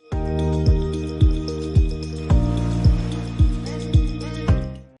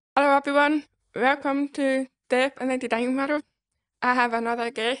everyone, welcome to Deaf and the Dying World. I have another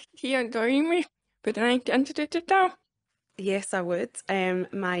guest here joining me. Would you like to introduce yourself? Yes, I would.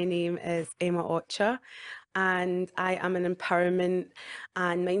 My name is Emma Ocha, and I am an empowerment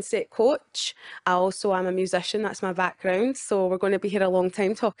and mindset coach. I also am a musician, that's my background. So we're going to be here a long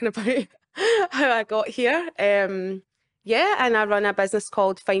time talking about how I got here. Yeah, and I run a business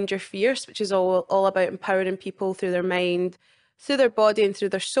called Find Your Fierce, which is all about empowering people through their mind, through their body, and through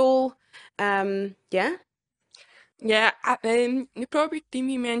their soul. Yeah. Yeah, you probably seen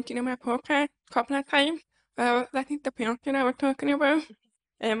me mention in my podcast a couple of times. Well, I think the person I was talking about,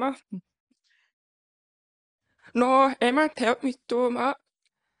 Emma. No, Emma helped me so much.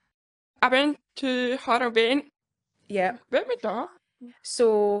 I went to her event. Yeah. With me dog.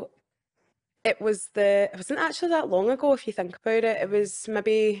 So it wasn't actually that long ago if you think about it. It was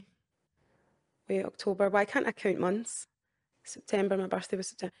maybe October. Why can't I count months? September, my birthday was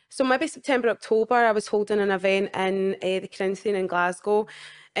September. So maybe September, October, I was holding an event in the Corinthian in Glasgow,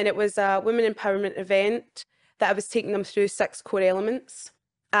 and it was a women empowerment event that I was taking them through 6 core elements.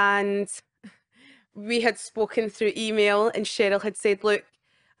 And we had spoken through email, and Cheryl had said, look,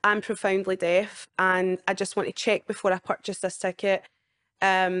 I'm profoundly deaf, and I just want to check before I purchase this ticket.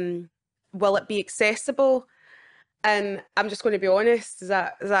 Will it be accessible? And I'm just going to be honest, is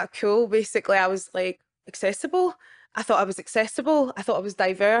that cool? Basically, I was like, accessible? I thought I was accessible. I thought I was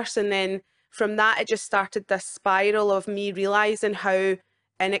diverse. And then from that, it just started this spiral of me realizing how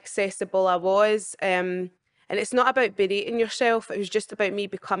inaccessible I was. And it's not about berating yourself. It was just about me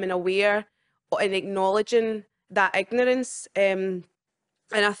becoming aware and acknowledging that ignorance. And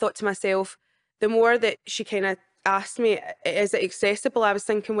I thought to myself, the more that she kind of asked me, is it accessible? I was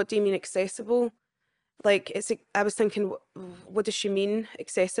thinking, what do you mean accessible? Like I was thinking, what does she mean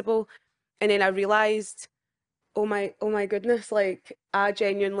accessible? And then I realized, oh my goodness, like I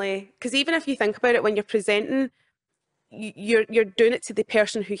genuinely, because even if you think about it, when you're presenting, you're doing it to the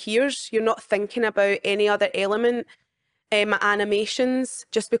person who hears. You're not thinking about any other element. My animations,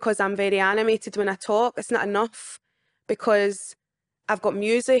 just because I'm very animated when I talk, it's not enough because I've got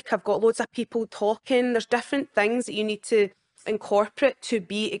music, I've got loads of people talking. There's different things that you need to incorporate to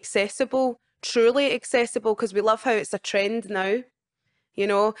be accessible, truly accessible, because we love how it's a trend now. You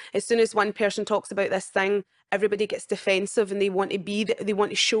know, as soon as one person talks about this thing, everybody gets defensive and they want to they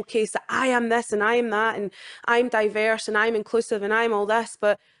want to showcase that I am this and I am that and I'm diverse and I'm inclusive and I'm all this.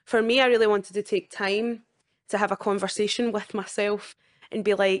 But for me, I really wanted to take time to have a conversation with myself and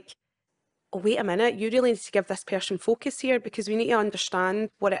be like, oh, wait a minute, you really need to give this person focus here because we need to understand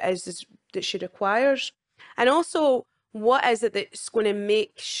what it is that she requires. And also, what is it that's going to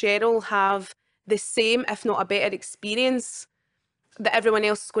make Cheryl have the same, if not a better experience that everyone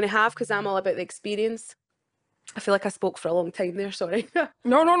else is going to have? Because I'm all about the experience. I feel like I spoke for a long time there, sorry.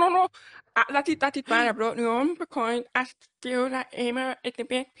 No. That is why I brought you on because I feel that Emma is the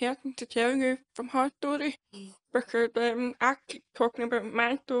best person to tell you from her story. Because I keep talking about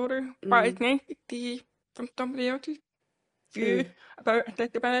my story, but it's nice to see from somebody else's view about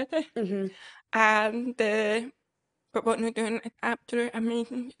accessibility. And but what you're doing is absolutely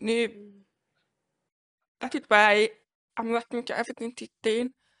amazing. That is why I'm listening to everything she's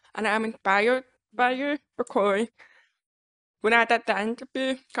saying, and I'm inspired by you because when I did the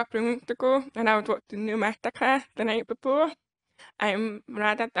interview a couple of weeks ago, and I was watching the new masterclass the night before, when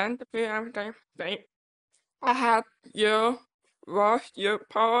I did the interview, I was like, right, I had your voice, your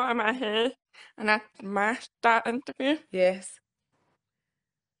power in my head, and I smashed that interview. Yes.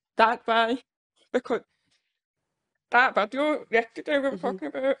 That's why, because that video yesterday we were talking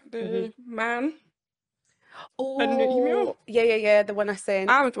about the man in the email. Oh, yeah, the one I sent.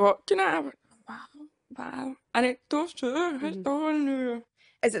 I was watching it, I was wow. And it's so true, it's so new.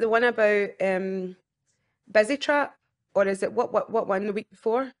 Is it the one about Busy Trap? Or is it what one the week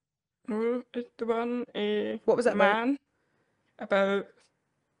before? No, it's the one, What was it about? man, about,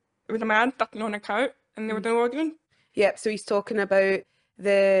 it was a man sitting on a couch, and there was an audience. Yep, so he's talking about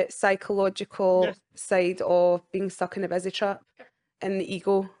the psychological side of being stuck in a busy trap and the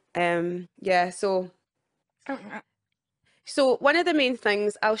ego. Yeah, so one of the main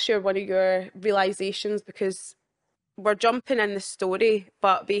things, I'll share one of your realizations because we're jumping in the story,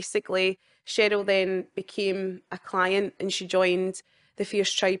 but basically Cheryl then became a client and she joined the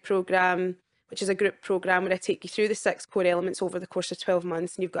Fierce Tribe program, which is a group program where I take you through the 6 core elements over the course of 12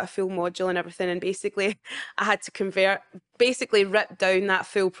 months, and you've got a full module and everything. And basically I had to basically rip down that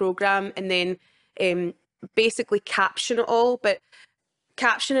full program and then basically caption it all. But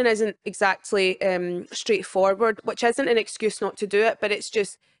captioning isn't exactly straightforward, which isn't an excuse not to do it, but it's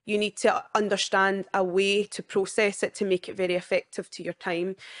just You need to understand a way to process it to make it very effective to your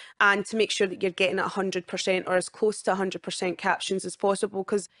time, and to make sure that you're getting it 100% or as close to 100% captions as possible,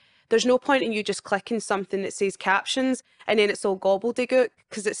 because there's no point in you just clicking something that says captions and then it's all gobbledygook,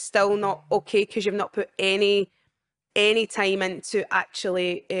 because it's still not okay, because you've not put any time into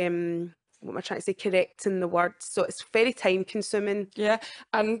actually what am I trying to say, correcting the words. So it's very time consuming. Yeah,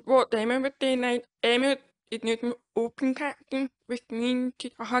 and what Emma would do now, Emma is using open caption, which means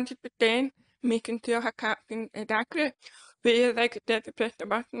she's 100% making sure her caption is accurate. Whereas like there's a press the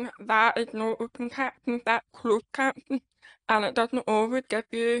button, that is no open caption, that's closed caption, and it doesn't always give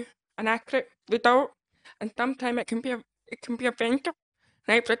you an accurate result. And sometimes it can be offensive.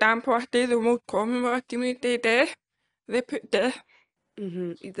 Like for example, I say the most common word to me say death, they put death.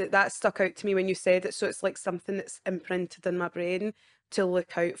 That stuck out to me when you said it. So it's like something that's imprinted in my brain to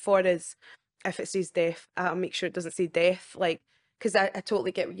look out for is if it says death, I'll make sure it doesn't say death. Like, because I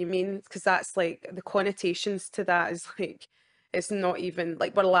totally get what you mean. Because that's like the connotations to that is like, it's not even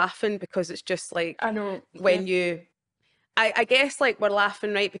like we're laughing because it's just like I know. when you. I guess like we're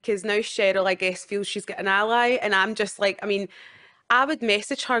laughing, right? Because now Cheryl, I guess, feels she's got an ally, and I'm just like, I mean, I would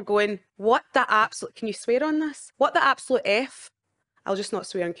message her going, "What the absolute? Can you swear on this? What the absolute f?" I'll just not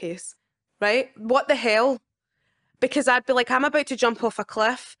swear in case, right? What the hell? Because I'd be like, I'm about to jump off a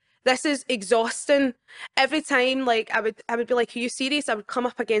cliff. This is exhausting. Every time, like, I would be like, are you serious? I would come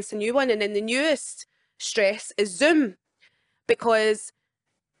up against a new one, and then the newest stress is Zoom, because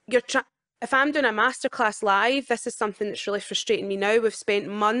you're trying. If I'm doing a masterclass live, this is something that's really frustrating me now. We've spent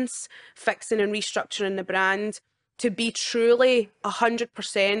months fixing and restructuring the brand to be truly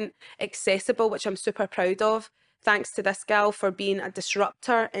 100% accessible, which I'm super proud of. Thanks to this gal for being a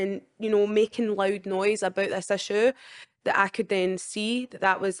disruptor and, you know, making loud noise about this issue that I could then see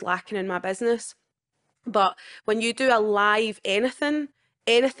that was lacking in my business. But when you do a live anything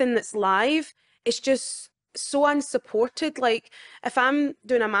that's live, it's just so unsupported. Like if I'm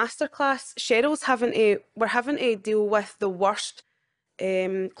doing a masterclass, we're having to deal with the worst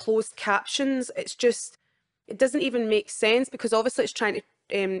closed captions. It's just, it doesn't even make sense, because obviously it's trying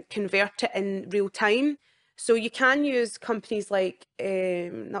to convert it in real time. So you can use companies like,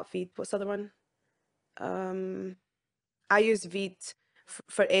 not Veed, what's the other one? I use Veed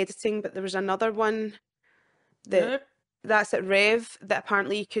for editing, but there was another one that's at Rev that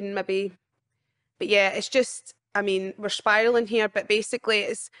apparently you can maybe, but yeah, it's just, I mean, we're spiraling here, but basically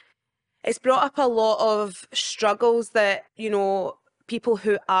it's brought up a lot of struggles that, you know, people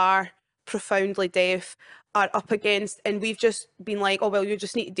who are profoundly deaf are up against, and we've just been like, oh well, you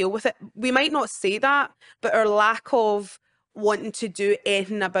just need to deal with it. We might not say that, but our lack of wanting to do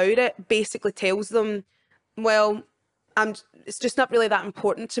anything about it basically tells them, well, it's just not really that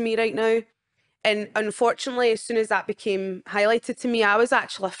important to me right now. And unfortunately, as soon as that became highlighted to me, I was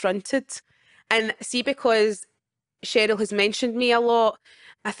actually affronted. And see, because Cheryl has mentioned me a lot,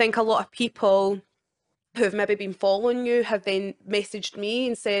 I think a lot of people who have maybe been following you have then messaged me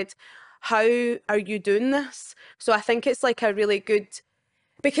and said, how are you doing this? So I think it's like a really good,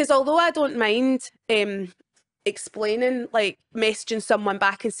 because although I don't mind explaining, like messaging someone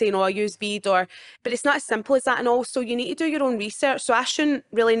back and saying, oh, I use Veed, but it's not as simple as that. And also you need to do your own research. So I shouldn't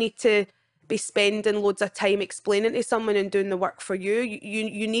really need to be spending loads of time explaining to someone and doing the work for you.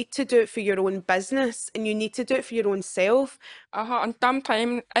 You need to do it for your own business, and you need to do it for your own self. And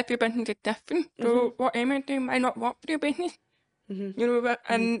sometimes every business is different. So what Emma do might not work for your business. You know,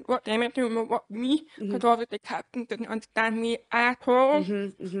 and what Emma do might work for me, because obviously the captain doesn't understand me at all.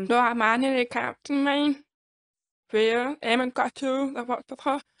 So I manage the captain mine, where Emma got a tool that works for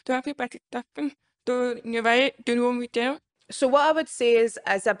her. So everybody's different. So you're right, do your own research. So what I would say is,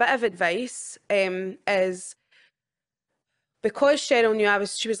 as a bit of advice, is because Cheryl knew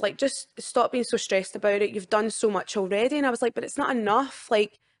she was like, just stop being so stressed about it. You've done so much already. And I was like, but it's not enough.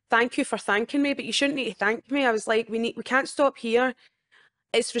 Like, thank you for thanking me, but you shouldn't need to thank me. I was like, we can't stop here.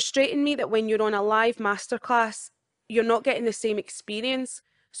 It's frustrating me that when you're on a live masterclass, you're not getting the same experience.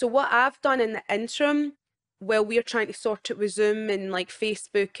 So what I've done in the interim, while we're trying to sort it with Zoom and like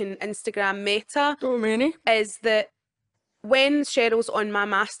Facebook and Instagram Meta, So many. is that when Cheryl's on my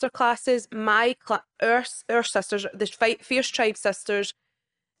masterclasses, our sisters, the Fierce Tribe sisters,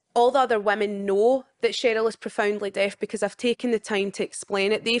 all the other women know that Cheryl is profoundly deaf, because I've taken the time to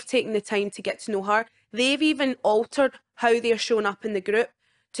explain it. They've taken the time to get to know her. They've even altered how they're showing up in the group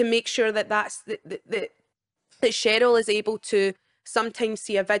to make sure that that Cheryl is able to sometimes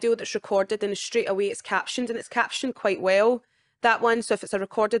see a video that's recorded and straight away it's captioned, and it's captioned quite well, that one. So if it's a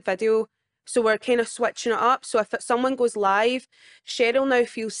recorded video, so we're kind of switching it up. So if someone goes live, Cheryl now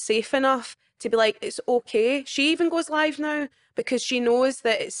feels safe enough to be like, it's okay. She even goes live now because she knows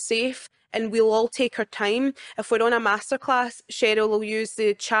that it's safe and we'll all take our time. If we're on a masterclass, Cheryl will use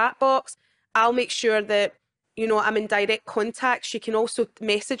the chat box. I'll make sure that, you know, I'm in direct contact. She can also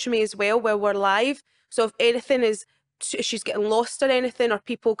message me as well while we're live. So if anything is, she's getting lost or anything, or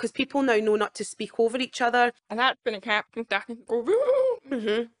people, because people now know not to speak over each other. And that's when it happens, I can go,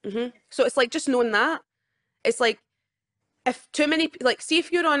 woo. So it's like just knowing that. It's like, if too many, like, see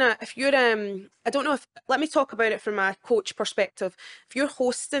if you're on a, if you're, I don't know if, let me talk about it from a coach perspective. If you're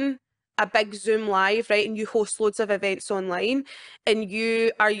hosting a big Zoom live, right, and you host loads of events online, and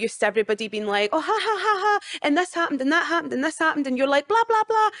you are used to everybody being like, oh, ha, ha, ha, ha, and this happened, and that happened, and this happened, and you're like, blah, blah,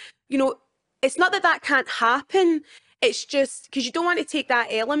 blah. You know, it's not that that can't happen. It's just because you don't want to take that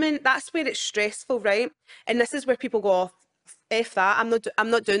element. That's where it's stressful, right? And this is where people go, oh, F that.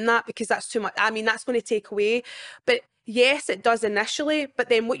 I'm not doing that because that's too much. I mean, that's going to take away. But yes, it does initially, but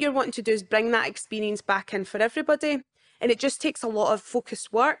then what you're wanting to do is bring that experience back in for everybody. And it just takes a lot of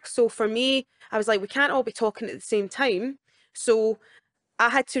focused work. So for me, I was like, we can't all be talking at the same time. So I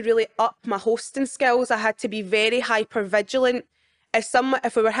had to really up my hosting skills. I had to be very hyper vigilant.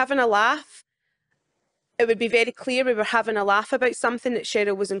 If we were having a laugh, it would be very clear we were having a laugh about something that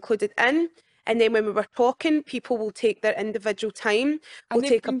Cheryl was included in. And then when we were talking, people will take their individual time. We'll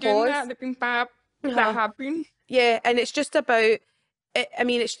take a pause. They've been bad. That have been. Yeah, and it's just about, I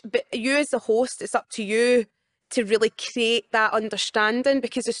mean, but you as the host, it's up to you to really create that understanding,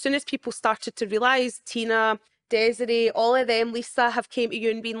 because as soon as people started to realise, Tina, Desiree, all of them, Lisa, have came to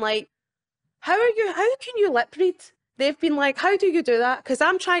you and been like, how can you lip read? They've been like, how do you do that? Because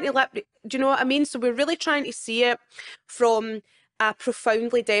I'm trying to lip read. Do you know what I mean? So we're really trying to see it from a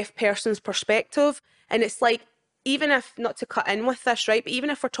profoundly deaf person's perspective. And it's like, even if, not to cut in with this, right, but even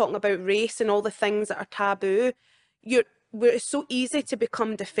if we're talking about race and all the things that are taboo, it's so easy to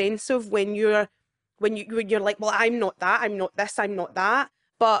become defensive when you're like, well, I'm not that, I'm not this, I'm not that.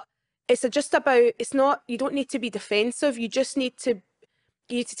 But it's just about, it's not, you don't need to be defensive. You just need to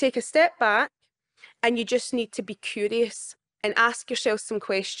take a step back, and you just need to be curious and ask yourself some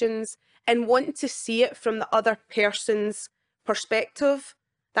questions and want to see it from the other person's perspective.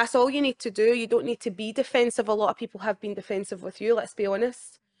 That's all you need to do. You don't need to be defensive. A lot of people have been defensive with you, let's be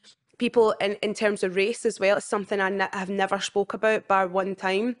honest. People in terms of race as well, it's something I have never spoke about bar one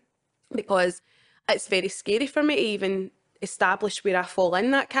time, because it's very scary for me to even establish where I fall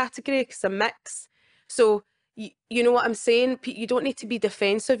in that category, because I'm mixed. So you know what I'm saying? You don't need to be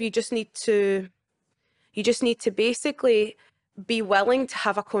defensive. You just need to basically be willing to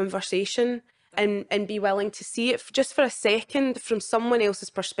have a conversation and be willing to see it just for a second from someone else's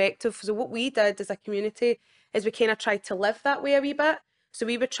perspective. So what we did as a community is we kind of tried to live that way a wee bit. So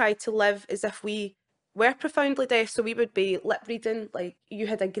we would try to live as if we were profoundly deaf. So we would be lip reading, like you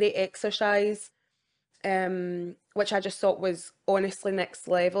had a great exercise, which I just thought was honestly next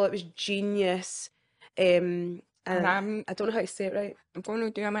level. It was genius. And I don't know how to say it right. I'm going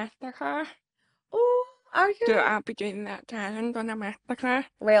to do a masterclass. Oh, are you? So I'll be doing that challenge on a masterclass.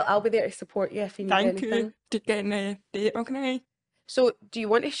 Well, I'll be there to support you if you need anything. Thank you to getting a date organised. So do you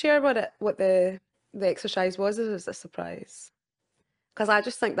want to share what the exercise was, or was it a surprise? Because I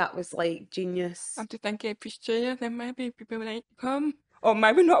just think that was like genius. I'm just thinking if you share, then maybe people would like to come. Or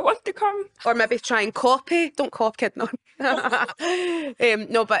maybe not want to come. Or maybe try and copy. Don't copy, kid, no.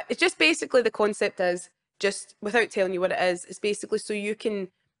 No, but it's just basically the concept is, just without telling you what it is, it's basically so you can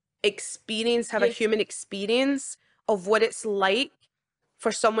have a human experience of what it's like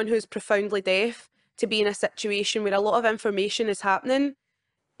for someone who's profoundly deaf to be in a situation where a lot of information is happening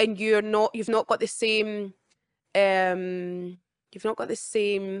and you've not got the same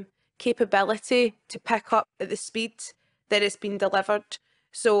capability to pick up at the speed that it's been delivered.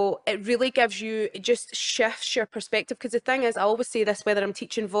 So it just shifts your perspective. Because the thing is, I always say this, whether I'm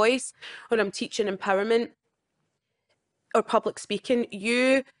teaching voice or I'm teaching empowerment or public speaking,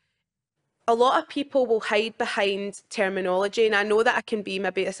 a lot of people will hide behind terminology. And I know that I can be,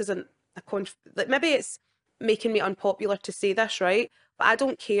 maybe this isn't maybe it's making me unpopular to say this, right? But I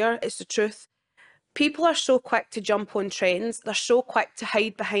don't care, it's the truth. People are so quick to jump on trends. They're so quick to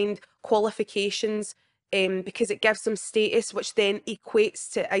hide behind qualifications because it gives them status, which then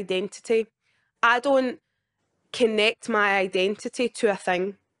equates to identity. I don't connect my identity to a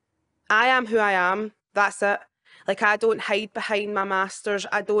thing. I am who I am. That's it. Like, I don't hide behind my masters.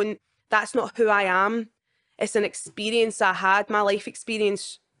 That's not who I am. It's an experience I had. My life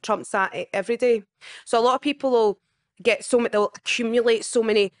experience trumps that every day. So a lot of people will they'll accumulate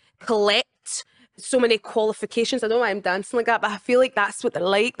collect so many qualifications. I don't know why I'm dancing like that, but I feel like that's what they're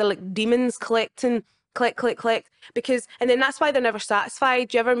like. They're like demons collecting click, click, click. Because, and then that's why they're never satisfied.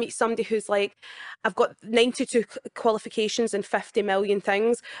 Do you ever meet somebody who's like, I've got 92 qualifications and 50 million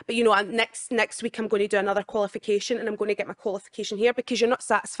things, but you know, next week I'm going to do another qualification and I'm going to get my qualification here, because you're not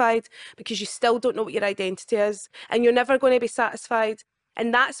satisfied, because you still don't know what your identity is, and you're never going to be satisfied.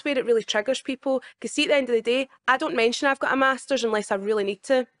 And that's where it really triggers people. Because see, at the end of the day, I don't mention I've got a master's unless I really need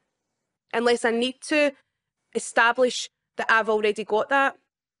to. Unless I need to establish that I've already got that.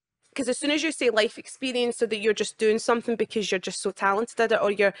 Because as soon as you say life experience, or that you're just doing something because you're just so talented at it,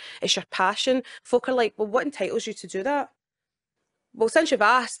 or it's your passion, folk are like, well, what entitles you to do that? Well, since you've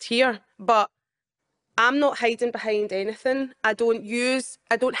asked, here, but I'm not hiding behind anything. I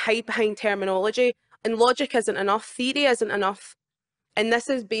don't hide behind terminology, and logic isn't enough, theory isn't enough. And this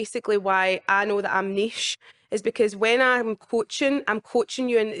is basically why I know that I'm niche, is because when I'm coaching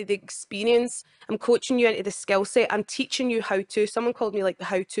you into the experience, I'm coaching you into the skill set, I'm teaching you how to. Someone called me like the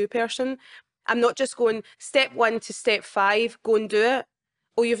how-to person. I'm not just going step 1 to step 5, go and do it.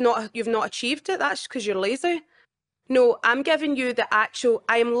 Oh, you've not achieved it, that's because you're lazy. No, I'm giving you the actual,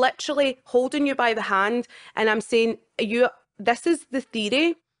 I am literally holding you by the hand and I'm saying, this is the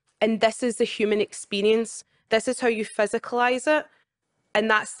theory and this is the human experience. This is how you physicalize it. And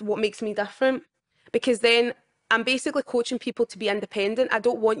that's what makes me different, because then I'm basically coaching people to be independent. I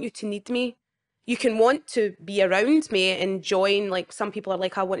don't want you to need me. You can want to be around me and join, like some people are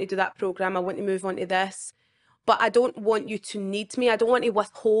like, I want to do that program, I want to move on to this, but I don't want you to need me. I don't want to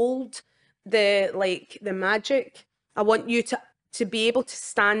withhold the magic. I want you to be able to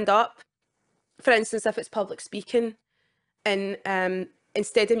stand up, for instance, if it's public speaking, and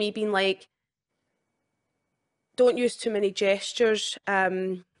instead of me being like, don't use too many gestures,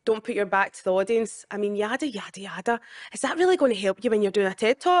 don't put your back to the audience. I mean, yada, yada, yada. Is that really going to help you when you're doing a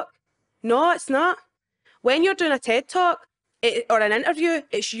TED Talk? No, it's not. When you're doing a TED Talk or an interview,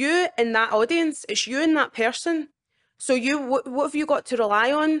 it's you and that audience. It's you and that person. So what have you got to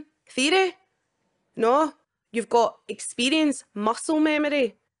rely on? Theory? No. You've got experience, muscle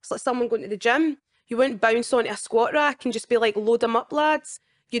memory. It's like someone going to the gym. You wouldn't bounce onto a squat rack and just be like, load them up, lads.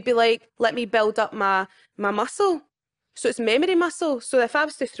 You'd be like, let me build up my muscle. So it's memory muscle. So if I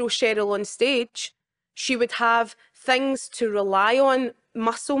was to throw Cheryl on stage, she would have things to rely on,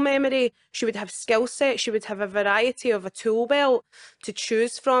 muscle memory. She would have skill set. She would have a variety of a tool belt to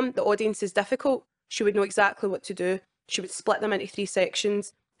choose from. The audience is difficult. She would know exactly what to do. She would split them into 3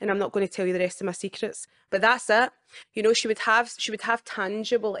 sections. And I'm not going to tell you the rest of my secrets, but that's it. You know, she would have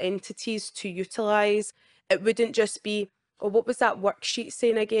tangible entities to utilize. It wouldn't just be, oh, what was that worksheet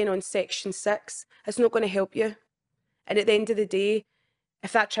saying again on section 6? It's not going to help you. And at the end of the day,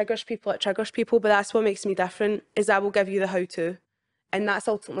 if that triggers people, it triggers people. But that's what makes me different, is I will give you the how-to. And that's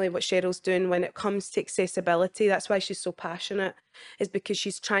ultimately what Cheryl's doing when it comes to accessibility. That's why she's so passionate, is because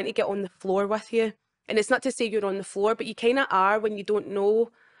she's trying to get on the floor with you. And it's not to say you're on the floor, but you kind of are when you don't know.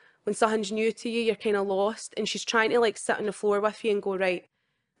 When something's new to you, you're kind of lost. And she's trying to like sit on the floor with you and go, right,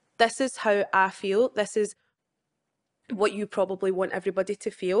 this is how I feel. This is what you probably want everybody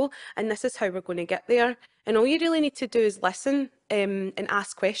to feel. And this is how we're going to get there. And all you really need to do is listen and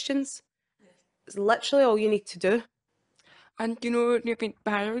ask questions. It's literally all you need to do. And you know, you've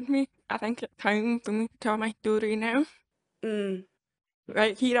inspired me. I think it's time for me to tell my story now.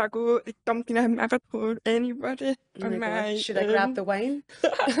 Right, here I go. It's something I've never told anybody. Oh my God. Should I grab the wine?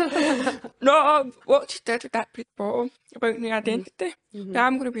 No, what she said with that before about my identity. Now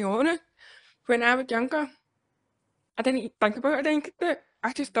I'm going to be honest. When I was younger, I didn't even think about identity.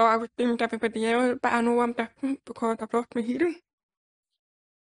 I just thought I was doing with everybody else, but I know I'm different because I've lost my hearing.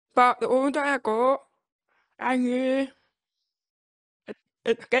 But the older I got, I knew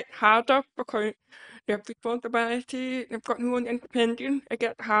it gets harder because they have responsibility, they've got no own independence. It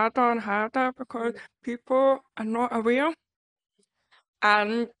gets harder and harder because people are not aware.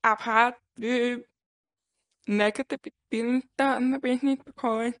 And I've had the negative experience in the business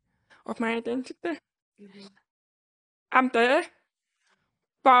because of my identity. I'm there,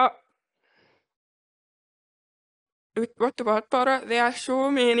 but what's the word for it? There are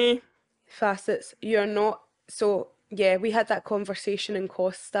so many facets. You're not. So yeah, we had that conversation in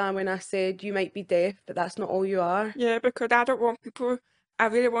Costa when I said you might be deaf, but that's not all you are. Yeah, because I don't want people, I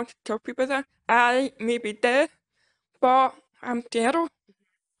really want to tell people that I may be deaf, but I'm Daryl.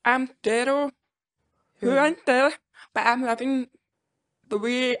 I'm Daryl, who ain't there, but I'm living the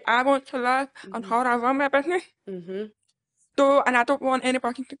way I want to live and how I run my business. So, and I don't want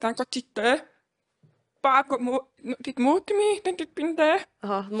anybody to think that she's there. But I've got more, there's more to me than just being there.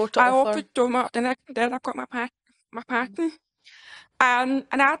 More to I offer. offered so much, and then I got my passion. And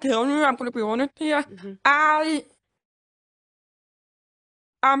I tell you, I'm going to be honest here, I'm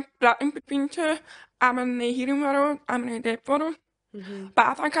splitting between two. I'm in the hearing world, I'm in the deaf world. Mm-hmm. But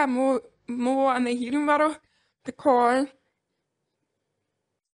I think I'm more in the hearing world because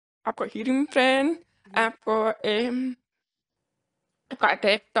I've got hearing friends, I've got a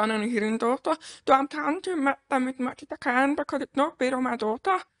deaf son and a hearing daughter. So I'm trying to meet them as much as I can because it's not fair on my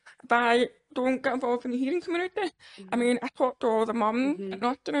daughter if I don't get involved in the hearing community. I mean, I talk to all the mums and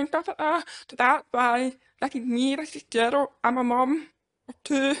Austin and stuff like that. So that's why, this is me, this is Gerald. I'm a mum of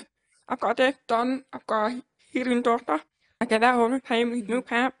two. I've got a deaf son, I've got a hearing daughter. I get that all the time with new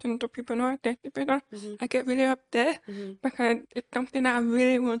captains so people know I'm deaf better. I get really upset because it's something I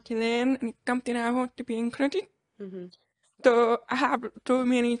really want to learn and it's something I want to be included. So I have so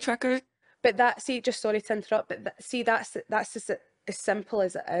many triggers. But that, see, just sorry to interrupt, but see, that's just as simple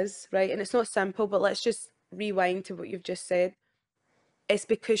as it is, right? And it's not simple, but let's just rewind to what you've just said. It's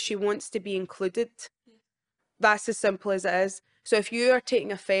because she wants to be included. That's as simple as it is. So if you are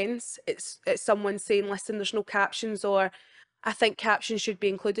taking offence, it's someone saying, listen, there's no captions, or I think captions should be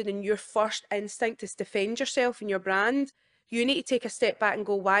included, and your first instinct is defend yourself and your brand, you need to take a step back and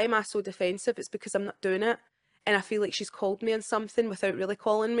go, why am I so defensive? It's because I'm not doing it. And I feel like she's called me on something without really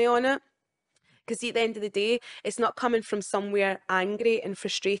calling me on it. Because at the end of the day, it's not coming from somewhere angry and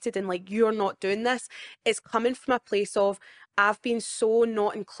frustrated and like, you're not doing this. It's coming from a place of, I've been so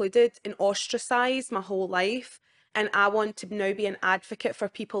not included and ostracised my whole life. And I want to now be an advocate for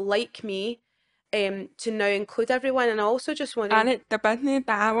people like me to now include everyone. And I also just want to... And it's the business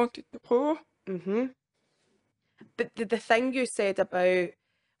that I wanted to pull. But the thing you said about,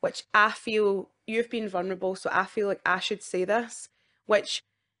 which I feel, you've been vulnerable, so I feel like I should say this, which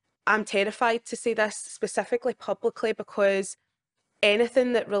I'm terrified to say this specifically publicly, because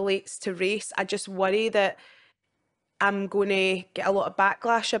anything that relates to race, I just worry that I'm going to get a lot of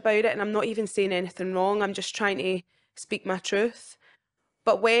backlash about it. And I'm not even saying anything wrong, I'm just trying to speak my truth.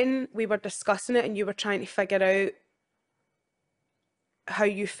 But when we were discussing it and you were trying to figure out how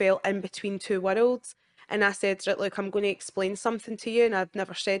you felt in between two worlds, and I said, look, I'm going to explain something to you, and I've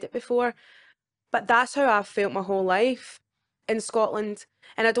never said it before, but that's how I've felt my whole life in Scotland.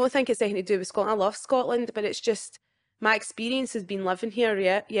 And I don't think it's anything to do with Scotland. I love Scotland, but it's just my experience has been living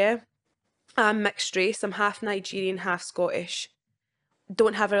here. Yeah. I'm mixed race. I'm half Nigerian, half Scottish.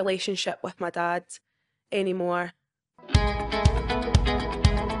 Don't have a relationship with my dad anymore.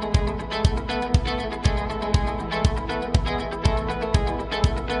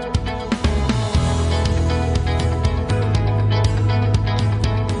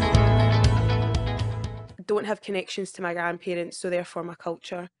 Don't have connections to my grandparents, so therefore my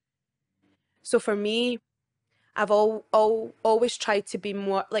culture. So for me, I've always tried to be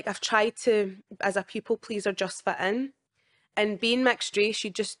more, like, I've tried to, as a people pleaser, just fit in. And being mixed race,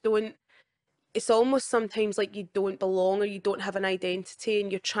 you just don't, it's almost sometimes like you don't belong, or you don't have an identity,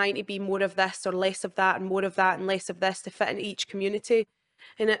 and you're trying to be more of this or less of that, and more of that and less of this to fit in each community.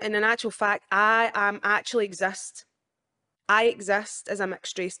 And in actual fact, I actually exist. I exist as a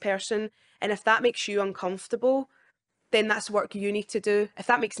mixed race person. And if that makes you uncomfortable, then that's work you need to do. If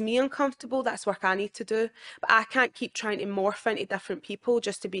that makes me uncomfortable, that's work I need to do. But I can't keep trying to morph into different people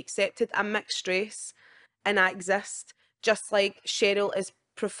just to be accepted. I'm mixed race and I exist. Just like Cheryl is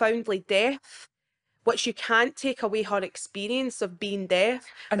profoundly deaf, which you can't take away her experience of being deaf,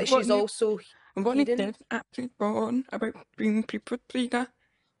 but she's also And what hearing. is actually wrong about being people pleaser?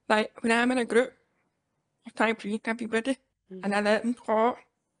 Like, when I'm in a group, I try to please everybody, and I let them talk.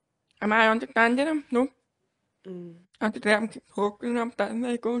 Am I understanding them? No. I just let them keep talking, and I'm sitting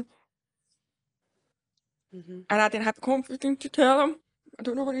there going, and I didn't have the confidence to tell them I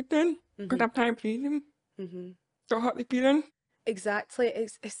don't know what he's doing, because I'm trying to please them. So hurt the feeling. Exactly.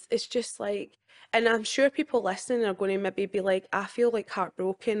 It's just like, and I'm sure people listening are going to maybe be like, I feel like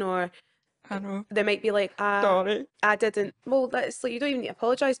heartbroken, or I know. they might be like, Sorry. I didn't. Well, that's like, you don't even need to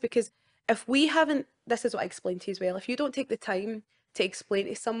apologise, because if we haven't, this is what I explained to you as well, if you don't take the time to explain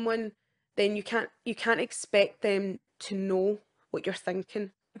to someone, then you can't expect them to know what you're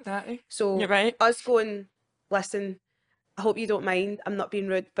thinking. Exactly. So You're right. us going, listen, I hope you don't mind, I'm not being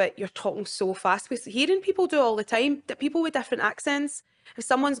rude, but you're talking so fast. Because hearing people do all the time, that people with different accents, if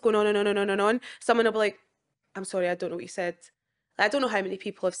someone's going on and on and on and on, someone will be like, I'm sorry, I don't know what you said. I don't know how many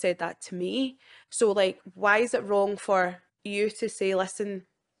people have said that to me. So like, why is it wrong for you to say, listen,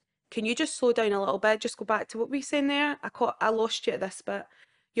 can you just slow down a little bit? Just go back to what we were saying there. I lost you at this bit.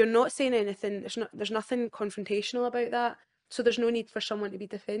 You're not saying anything. There's nothing confrontational about that. So there's no need for someone to be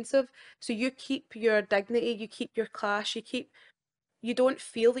defensive. So you keep your dignity, you keep your class, you don't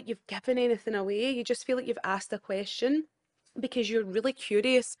feel that you've given anything away. You just feel like you've asked a question because you're really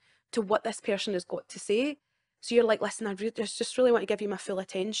curious to what this person has got to say. So you're like, listen, just really want to give you my full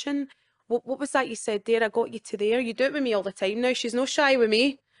attention. what was that you said there? I got you to there. You do it with me all the time now. She's no shy with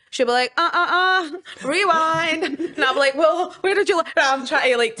me. She'll be like, rewind. And I'm like, well, where did you listen? I'm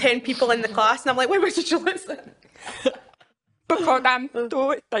trying to like 10 people in the class, and I'm like, where did you listen? Because I'm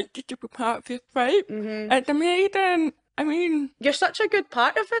so excited to be part of this tribe. It's amazing. I mean, You're such a good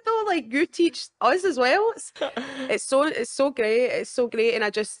part of it though. Like, you teach us as well. It's so great. It's so great. And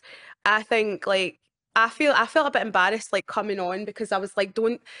I think like, I felt a bit embarrassed like coming on, because I was like,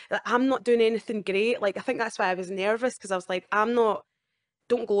 I'm not doing anything great. Like, I think that's why I was nervous, because I was like,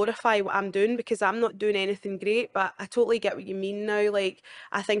 don't glorify what I'm doing, because I'm not doing anything great. But I totally get what you mean now. Like,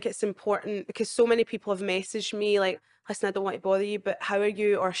 I think it's important, because so many people have messaged me like, listen, I don't want to bother you, but how are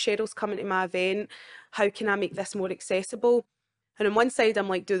you? Or Cheryl's coming to my event. How can I make this more accessible? And on one side, I'm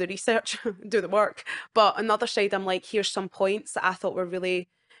like, do the research, do the work. But on the other side, I'm like, here's some points that I thought were really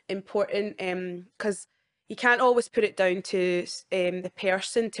important. Because you can't always put it down to the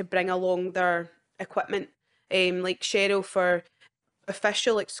person to bring along their equipment. Like Cheryl, for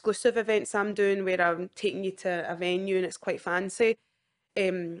official exclusive events I'm doing, where I'm taking you to a venue and it's quite fancy.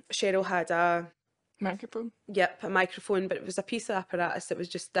 Cheryl had a microphone. Yep, a microphone, but it was a piece of apparatus that was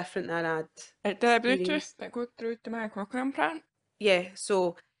just different than I'd It's a Bluetooth that goes through to my microphone plan. Yeah,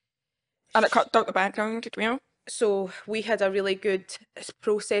 so... And it cuts out the background as well. So we had a really good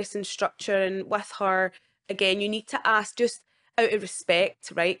process and structure, and with her, again, you need to ask just out of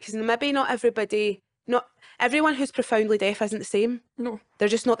respect, right? Because maybe not everyone who's profoundly deaf isn't the same. No. They're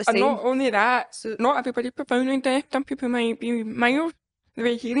just not the And same. not only that, So, not everybody's profoundly deaf. Some people might be mild,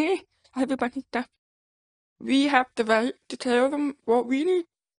 very hearing. Everybody's deaf. We have the right to tell them what we need.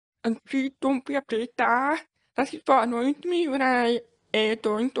 And please don't be afraid to ask. That is what annoys me when I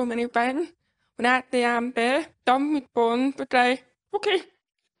join so many events. When I say I'm deaf, some response would say, okay.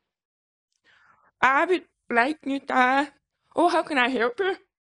 I would like you to ask, oh, how can I help you?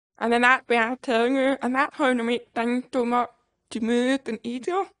 And then that's where I tell you, and that's how to make things so much smooth and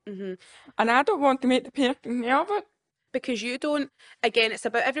easier. And I don't want to make the person nervous. Because you don't, again, it's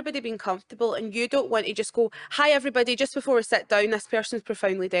about everybody being comfortable, and you don't want to just go, hi everybody, just before we sit down, this person's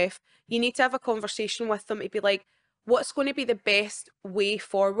profoundly deaf. You need to have a conversation with them to be like, what's going to be the best way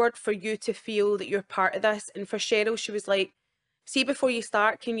forward for you to feel that you're part of this? And for Cheryl, she was like, see, before you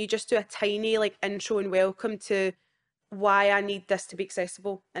start, can you just do a tiny like intro and welcome to why I need this to be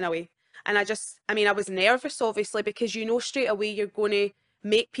accessible in a way? And I was nervous, obviously, because you know straight away you're going to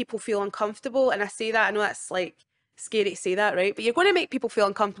make people feel uncomfortable. And I say that, I know that's like scary to say that, right? But you're going to make people feel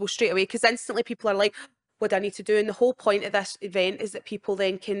uncomfortable straight away, because instantly people are like, what do I need to do? And the whole point of this event is that people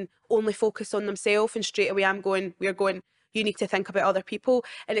then can only focus on themselves, and straight away we're going, you need to think about other people.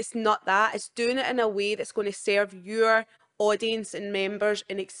 And it's not that. It's doing it in a way that's going to serve your audience and members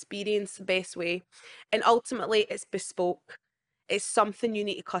and experience the best way. And ultimately, it's bespoke. It's something you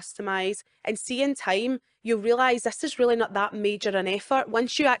need to customize. And see, in time, you'll realize this is really not that major an effort.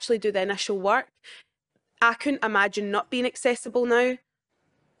 Once you actually do the initial work, I couldn't imagine not being accessible now.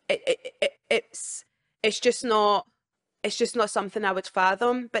 It's just not something I would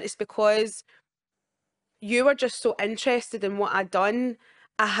fathom. But it's because you were just so interested in what I'd done.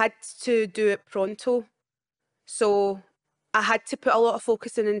 I had to do it pronto. So I had to put a lot of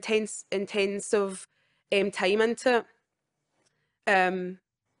focus and intensive time into it.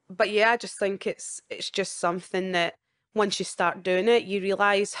 But yeah, I just think it's just something that once you start doing it, you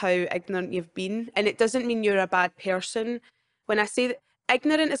realise how ignorant you've been. And it doesn't mean you're a bad person. When I say that,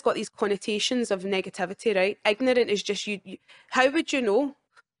 ignorant has got these connotations of negativity, right? Ignorant is just you. How would you know?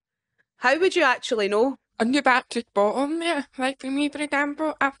 How would you actually know? And you're back to the bottom there. Like for me, for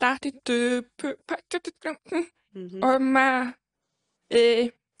example, I've started to put picture description on my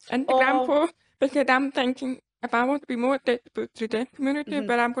Instagram post, because I'm thinking if I want to be more accessible to the deaf community,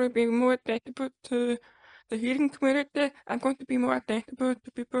 but I'm going to be more accessible to the hearing community, I'm going to be more accessible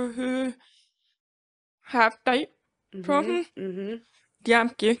to people who have sight problems. Yeah, I'm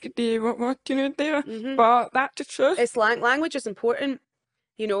scared to do what you know there, but that's the truth. It's language is important,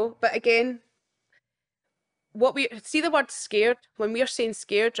 you know. But again, what we see the word scared, when we're saying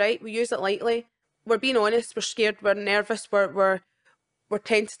scared, right? We use it lightly. We're being honest. We're scared. We're nervous. We're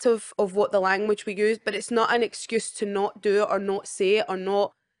tentative of what the language we use, but it's not an excuse to not do it or not say it or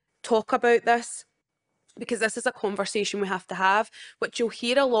not talk about this, because this is a conversation we have to have, which you'll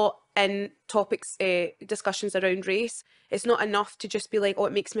hear a lot in topics, discussions around race. It's not enough to just be like, oh,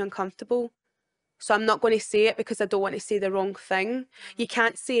 it makes me uncomfortable, so I'm not going to say it because I don't want to say the wrong thing. You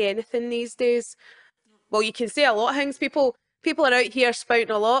can't say anything these days. Well, you can say a lot of things. People are out here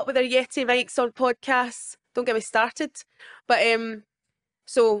spouting a lot with their Yeti mics on podcasts. Don't get me started. But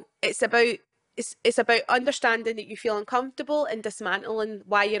so it's about it's about understanding that you feel uncomfortable and dismantling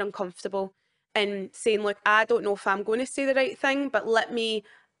why you're uncomfortable and saying, look, I don't know if I'm going to say the right thing, but let me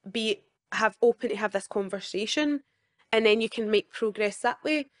have open to have this conversation, and then you can make progress that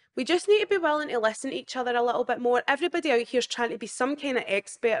way. We just need to be willing to listen to each other a little bit more. Everybody out here is trying to be some kind of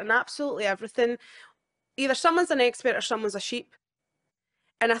expert in absolutely everything. Either someone's an expert or someone's a sheep.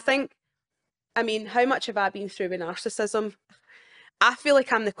 And I think, I mean, how much have I been through with narcissism? I feel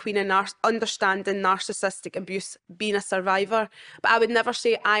like I'm the queen of understanding narcissistic abuse, being a survivor. But I would never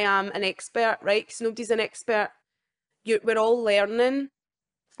say I am an expert, right? Because nobody's an expert. We're all learning.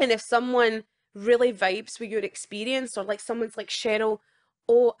 And if someone really vibes with your experience, or like someone's like, Cheryl,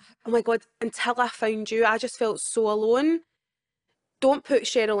 oh my God, until I found you, I just felt so alone. Don't put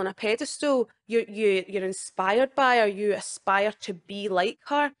Cheryl on a pedestal. You're inspired by her, you aspire to be like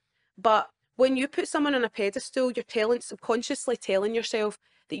her. But when you put someone on a pedestal, you're subconsciously telling yourself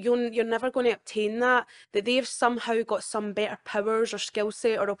that you're never going to obtain that they've somehow got some better powers or skill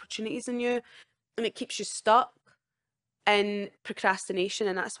set or opportunities than you, and it keeps you stuck in procrastination,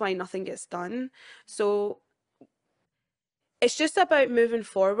 and that's why nothing gets done. So it's just about moving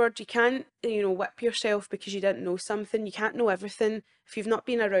forward. You can't, whip yourself because you didn't know something. You can't know everything. If you've not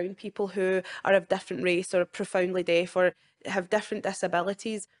been around people who are of different race or profoundly deaf or have different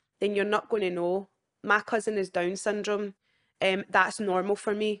disabilities, then you're not going to know. My cousin is Down syndrome. That's normal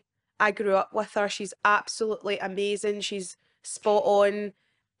for me. I grew up with her. She's absolutely amazing. She's spot on.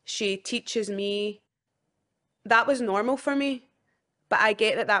 She teaches me. That was normal for me. But I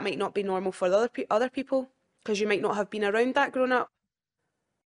get that might not be normal for other people, because you might not have been around that growing up.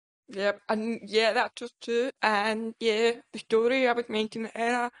 Yep, and yeah, that's just true. And yeah, the story I was mentioning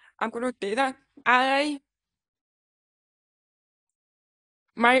earlier, I'm going to do that. I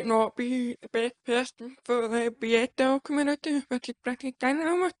might not be the best person for the BSL community, which is pretty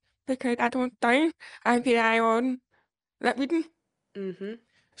generous, because I don't think I rely on lip reading. Mm-hmm.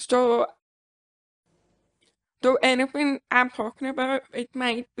 So anything I'm talking about, it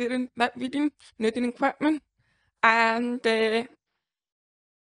might be in lip reading, knitting equipment, and if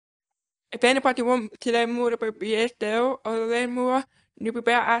anybody wants to learn more about BSL or learn more, you'll be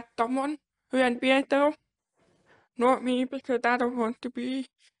better ask someone who in BSL, not me, because I don't want to be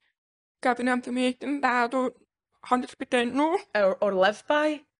giving information that I don't 100% know. Or live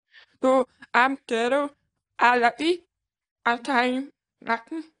by. So I'm Cheryl. I lucky. I time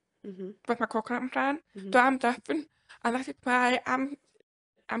listen Mm-hmm. with my coconut plan. Mm-hmm. So I'm different, and that is why I'm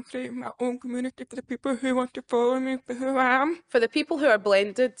creating my own community for the people who want to follow me for who I am. For the people who are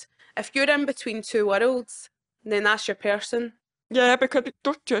blended, if you're in between two worlds, then that's your person. Yeah, because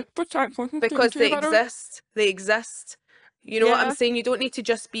it's just for something Because they world. exist. They exist. You know what I'm Yeah. saying? You don't need to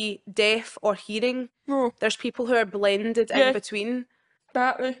just be deaf or hearing. No, There's people who are blended in Yes. between,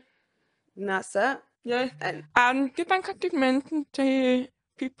 exactly. and that's it. Yeah. And And do you think I did mention to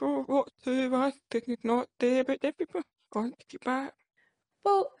people what to us did not say about their people? Or to keep back?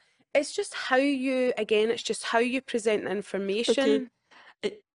 well, it's just how you, again, it's just how you present the information.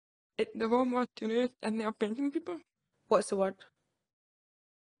 Okay. It's the wrong word to use, and they're offending people. What's the word?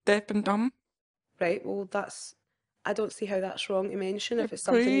 Deaf and dumb. Right, well, I don't see how that's wrong to mention if it's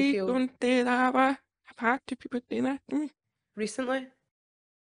something you Please feel don't say that. I've had two people say that to me. recently.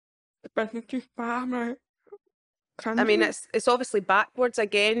 The business too far, right? I mean, it's obviously backwards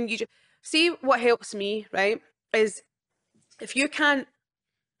again. See what helps me, right, is if you can't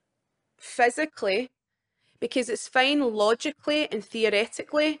physically, because it's fine logically and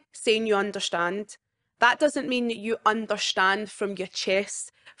theoretically saying you understand. That doesn't mean that you understand from your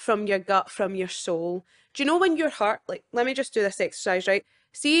chest, from your gut, from your soul. Do you know when you're hurt? Like, let me just do this exercise, right?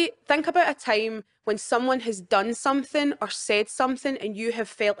 See, think about a time when someone has done something or said something and you have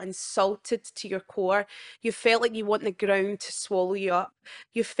felt insulted to your core. You felt like you want the ground to swallow you up.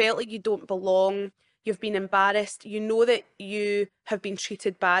 You felt like you don't belong. You've been embarrassed. You know that you have been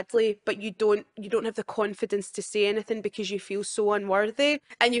treated badly, but you don't have the confidence to say anything because you feel so unworthy,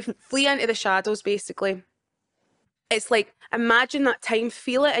 and you flee into the shadows, basically. It's like, imagine that time,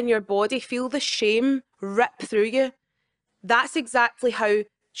 feel it in your body, feel the shame rip through you. That's exactly how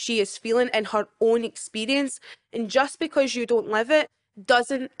she is feeling in her own experience. And just because you don't live it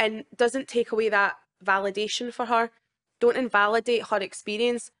doesn't take away that validation for her. Don't invalidate her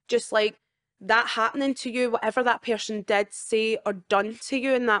experience. Just like that happening to you, whatever that person did, say, or done to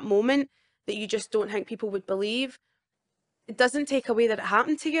you in that moment that you just don't think people would believe, it doesn't take away that it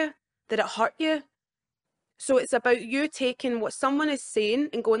happened to you, that it hurt you. So it's about you taking what someone is saying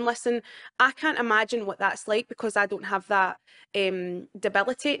and going, listen, I can't imagine what that's like because I don't have that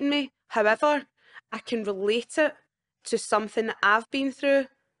debilitating me. However, I can relate it to something that I've been through.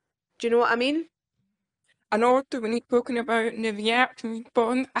 Do you know what I mean? And also when he's spoken about in the reaction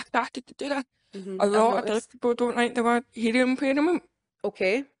response, I started to do that. A I've lot of deaf noticed. people don't like the word hearing impairment.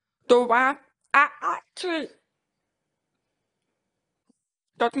 Okay. So I actually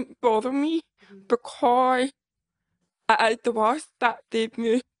doesn't bother me because it is the worst that they've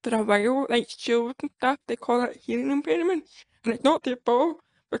used for a while, like shows and stuff, they call it hearing impairment. And it's not their fault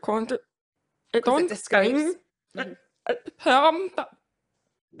because it Because it don't describes. sound. It's the term that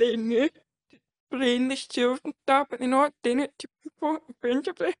they use to explain the shows and stuff, but they're not doing it to people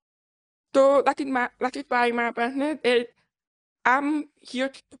offensively. So that is why my business is I'm here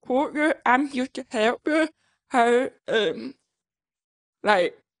to support you, I'm here to help you how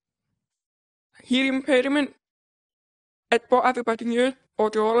like hearing impairment is what everybody knew,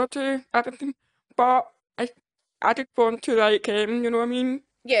 audiology, everything. But I just want to like you know what I mean?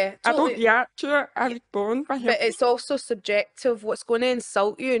 Yeah, I don't totally. react to it, I respond by But helping. it's also subjective. What's going to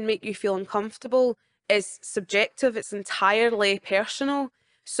insult you and make you feel uncomfortable is subjective. It's entirely personal.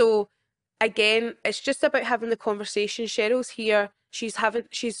 So again, it's just about having the conversation. Cheryl's here. She's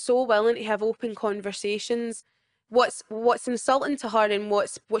so willing to have open conversations. What's insulting to her and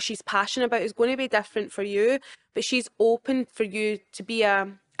what she's passionate about is going to be different for you, but she's open for you to be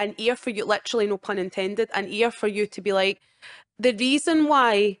an ear for you, literally no pun intended, an ear for you to be like, the reason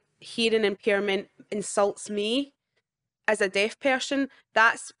why hearing impairment insults me as a deaf person,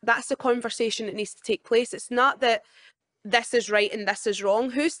 that's the conversation that needs to take place. It's not that this is right and this is wrong.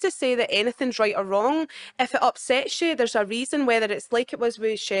 Who's to say that anything's right or wrong? If it upsets you, there's a reason, whether it's like it was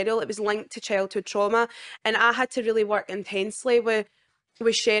with Cheryl, it was linked to childhood trauma. And I had to really work intensely with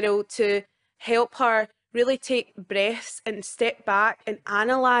Cheryl to help her really take breaths and step back and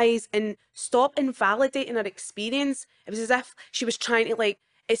analyse and stop invalidating her experience. It was as if she was trying to like,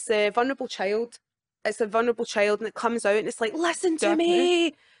 it's a vulnerable child. It's a vulnerable child and it comes out and it's like, listen to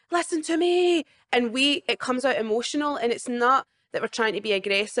me, listen to me. And it comes out emotional, and it's not that we're trying to be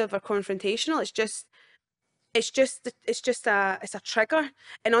aggressive or confrontational. It's a trigger.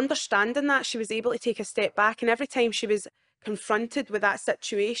 And understanding that, she was able to take a step back, and every time she was confronted with that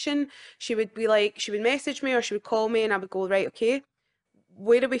situation, she would message me or she would call me, and I would go, right, okay,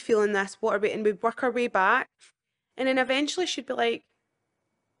 where are we feeling this? What are we? And we'd work our way back. And then eventually she'd be like,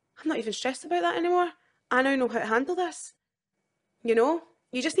 I'm not even stressed about that anymore. I now know how to handle this. You know,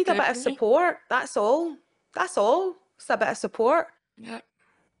 you just need a bit of Definitely. support. That's all. That's all. It's a bit of support. Yeah.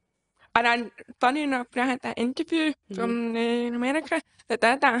 And then, funny enough, when I had that interview from in America, the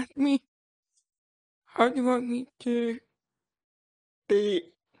dad asked me, how do you want me to be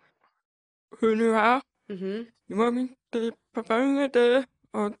who you are? Mm-hmm. You want me to profoundly do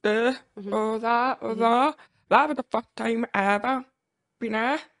or do Mm-hmm. or that or that? That was the first time ever been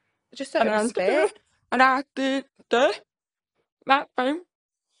asked Just out an of interview. respect. And I did do that time.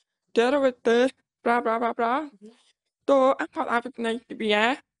 The other was do blah blah blah blah. So I thought that was nice to be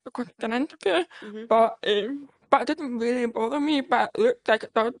asked because it's an interview. Mm-hmm. But it didn't really bother me, but it looked like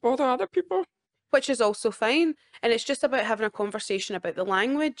it does bother other people. Which is also fine. And it's just about having a conversation about the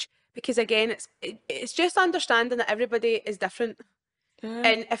language, because again, it's just understanding that everybody is different. Yeah.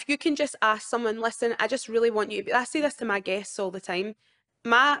 And if you can just ask someone, listen, I just really want you to be, I say this to my guests all the time.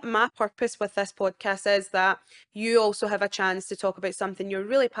 My purpose with this podcast is that you also have a chance to talk about something you're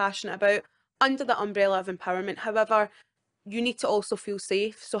really passionate about under the umbrella of empowerment. However, you need to also feel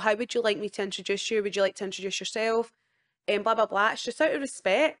safe. So how would you like me to introduce you? Would you like to introduce yourself? And blah blah blah. It's just out of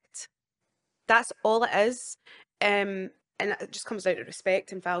respect. That's all it is. And it just comes out of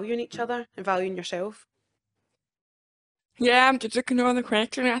respect and valuing each other and valuing yourself. Yeah, I'm just looking at all the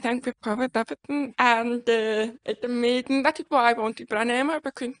questions. I think we've covered everything. And it's amazing. That is why I wanted to bring Emma,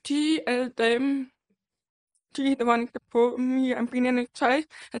 because she's the one supporting me and being in a child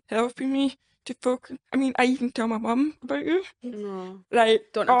and helping me to focus. I mean, I even tell my mum about you. No. Like,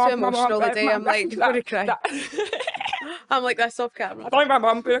 Don't, I'm too my mum, emotional today. I'm like, I'm going to cry. I'm like, that's off camera. I think my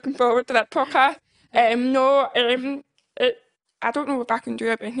mum looking forward to that podcast. No, I don't know if I can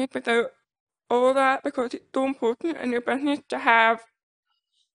do a business without all that because it's so important in your business to have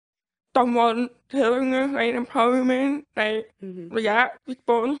someone telling you, like, empowerment, like, react,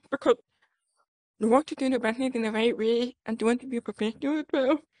 respond, because you want to do the business in the right way and you want to be a professional as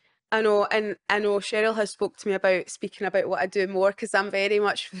well. I know, and I know Cheryl has spoke to me about speaking about what I do more, because I'm very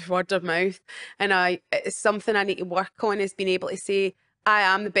much word of mouth, and it's something I need to work on, is being able to say I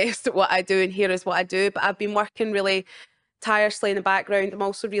am the best at what I do and here is what I do. But I've been working really tirelessly in the background. I'm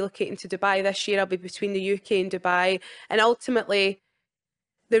also relocating to Dubai this year. I'll be between the UK and Dubai, and ultimately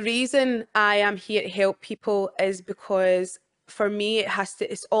the reason I am here to help people is because for me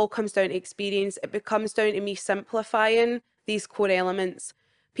it all comes down to experience. It becomes down to me simplifying these core elements.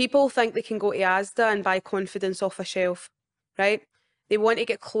 People think they can go to Asda and buy confidence off a shelf, right? They want to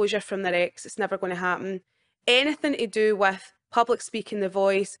get closure from their ex. It's never going to happen. Anything to do with public speaking, the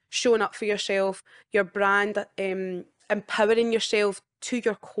voice, showing up for yourself, your brand, empowering yourself to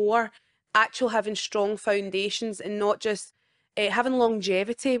your core, actual having strong foundations and not just having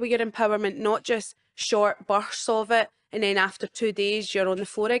longevity with your empowerment, not just short bursts of it and then after 2 days you're on the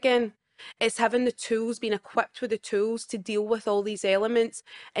floor again. It's having the tools, being equipped with the tools to deal with all these elements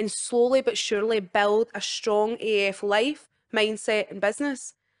and slowly but surely build a strong AF life, mindset and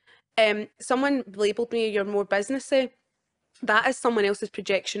business. Someone labelled me, you're more businessy. That is someone else's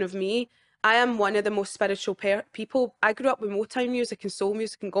projection of me. I am one of the most spiritual people. I grew up with Motown music and soul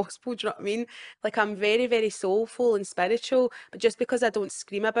music and gospel, do you know what I mean? Like, I'm very, very soulful and spiritual, but just because I don't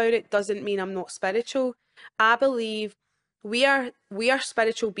scream about it doesn't mean I'm not spiritual. I believe we are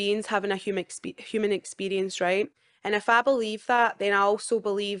spiritual beings having a human experience, right? And if I believe that, then I also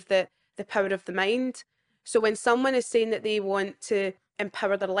believe that the power of the mind. So when someone is saying that they want to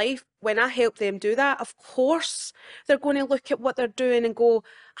empower their life, when I help them do that, of course they're going to look at what they're doing and go,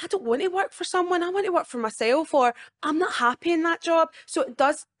 I don't want to work for someone, I want to work for myself, or I'm not happy in that job. So it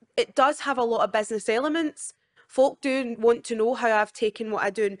does have a lot of business elements. Folk do want to know how I've taken what I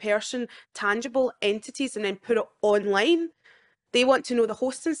do in person, tangible entities, and then put it online. They want to know the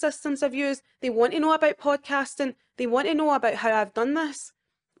hosting systems I've used. They want to know about podcasting. They want to know about how I've done this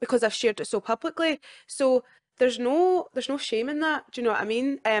because I've shared it so publicly. So there's no shame in that. Do you know what I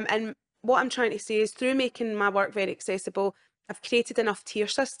mean? And what I'm trying to say is through making my work very accessible, I've created enough tier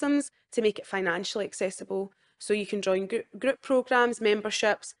systems to make it financially accessible. So you can join group programs,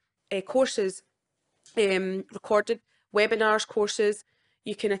 memberships, courses, recorded webinars, courses.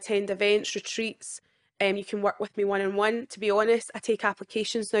 You can attend events, retreats. You can work with me one-on-one. To be honest, I take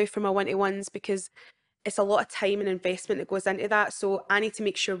applications now for my one-to-ones because it's a lot of time and investment that goes into that. So I need to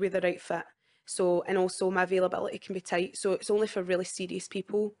make sure we're the right fit. So, and also my availability can be tight. So it's only for really serious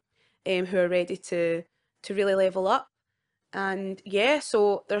people who are ready to really level up. And yeah,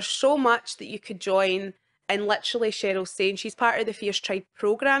 so there's so much that you could join. And literally Cheryl's saying she's part of the Fierce Tribe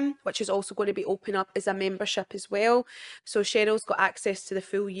programme, which is also going to be open up as a membership as well. So Cheryl's got access to the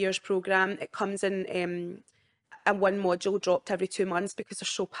full year's programme. It comes in and one module dropped every 2 months because they're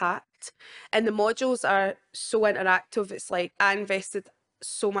so packed. And the modules are so interactive. It's like I invested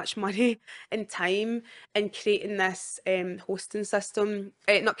so much money and time in creating this hosting system,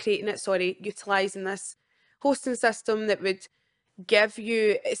 not creating it, sorry, utilising this hosting system that would give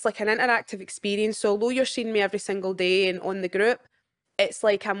you, it's like an interactive experience. So although you're seeing me every single day and on the group, it's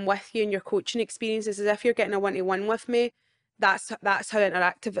like I'm with you in your coaching experiences as if you're getting a one-to-one with me. That's how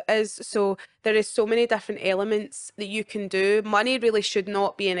interactive it is. So there is so many different elements that you can do. Money really should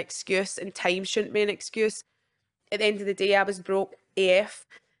not be an excuse and time shouldn't be an excuse. At the end of the day, I was broke AF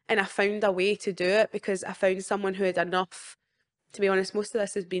and I found a way to do it because I found someone who had enough. To be honest, most of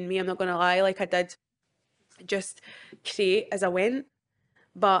this has been me, I'm not going to lie. Like, I did just create as I went,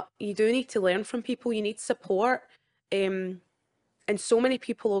 but you do need to learn from people. You need support. And so many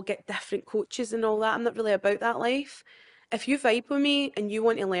people will get different coaches and all that. I'm not really about that life. If you vibe with me and you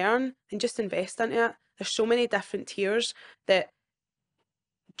want to learn, and just invest into it. There's so many different tiers that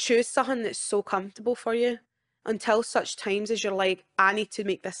choose something that's so comfortable for you until such times as you're like, I need to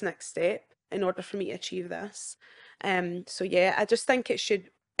make this next step in order for me to achieve this. So yeah, I just think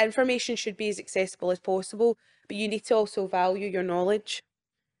information should be as accessible as possible, but you need to also value your knowledge,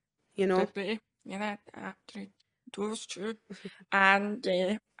 you know? Definitely. Yeah, that actually was true. And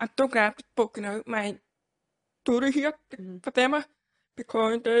I'm so glad to spoken out my story here for them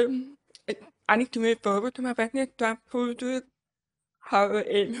because I need to move forward to my business to improve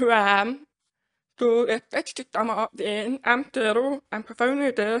who I am. So let's just sum it up then. I'm Cheryl. I'm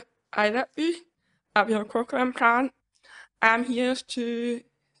profoundly there. I love you. I'm your program plan. I'm here to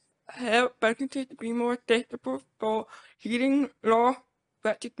help businesses to be more accessible for healing law,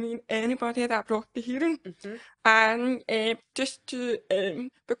 which just means anybody that's lost to healing. And just to,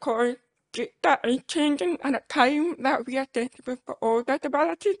 because that is changing at a time that we are accessible for all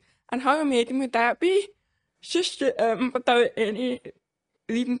disabilities. And how amazing would that be? Just without any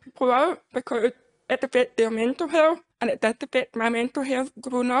leaving people out, because it affects their mental health, and it does affect my mental health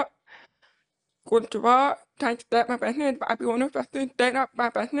growing up. Going to work, trying to start my business, but I'll be honest with you, starting up my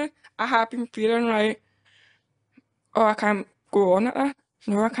business, I have been feeling like, oh, I can't go on at that.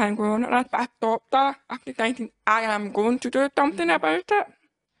 No, I can't go on at that. But I stopped that after thinking I am going to do something about it.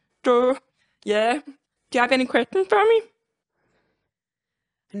 So, yeah. Do you have any questions for me?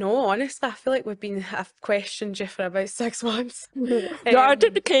 No, honestly, I feel like I've questioned you for about 6 months. No,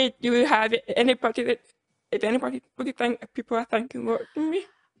 just in case you have anybody that, if anybody, what do you think if people are thinking what to me?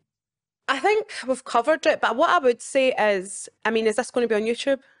 I think we've covered it, but what I would say is, I mean, is this going to be on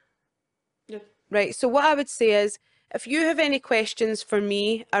YouTube? Yeah. Right. So what I would say is, if you have any questions for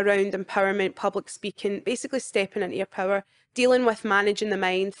me around empowerment, public speaking, basically stepping into your power, dealing with managing the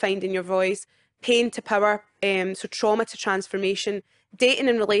mind, finding your voice, pain to power, so trauma to transformation, dating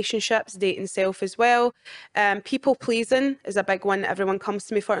and relationships, dating self as well, people pleasing is a big one that everyone comes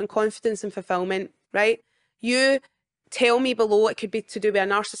to me for, and confidence and fulfillment, right? You tell me below, it could be to do with a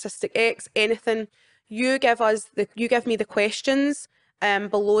narcissistic ex, anything. You give me the questions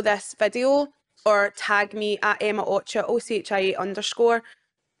below this video, or tag me at Emma Ocha, OCHIA_,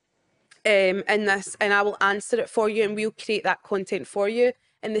 in this, and I will answer it for you, and we'll create that content for you.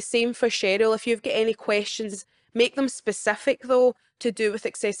 And the same for Cheryl. If you've got any questions, make them specific though, to do with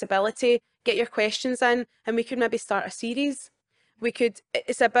accessibility. Get your questions in, and we could maybe start a series.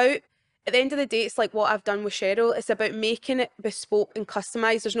 It's about, at the end of the day, it's like what I've done with Cheryl. It's about making it bespoke and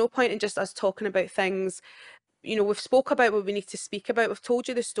customized. There's no point in just us talking about things. You know, we've spoke about what we need to speak about. We've told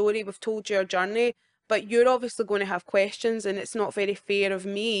you the story, we've told you our journey, but you're obviously going to have questions, and it's not very fair of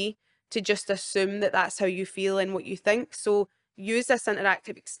me to just assume that that's how you feel and what you think. So use this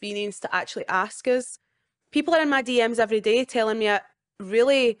interactive experience to actually ask us. People are in my DMs every day telling me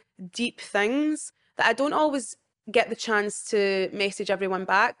really deep things that I don't always get the chance to message everyone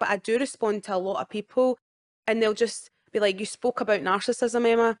back, but I do respond to a lot of people, and they'll just be like, you spoke about narcissism,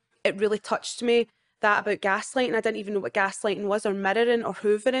 Emma. It really touched me. That about gaslighting, I didn't even know what gaslighting was, or mirroring, or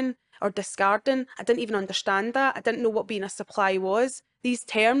hoovering, or discarding. I didn't even understand that. I didn't know what being a supply was. These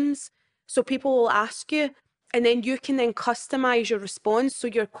terms. So people will ask you, and then you can then customize your response so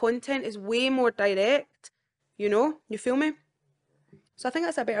your content is way more direct. You know, you feel me? So I think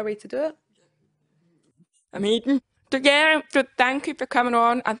that's a better way to do it. Amazing. So yeah, so thank you for coming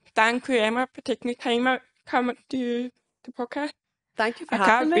on, and thank you, Emma, for taking the time out coming to the podcast. Thank you for I having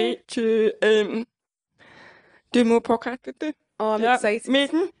can't me. wait to do more podcasts with you. Oh, I'm Yeah, excited.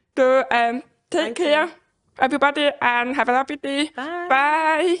 amazing. So take Thank you. care, everybody, and have a lovely day. Bye.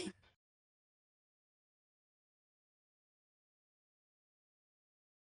 Bye.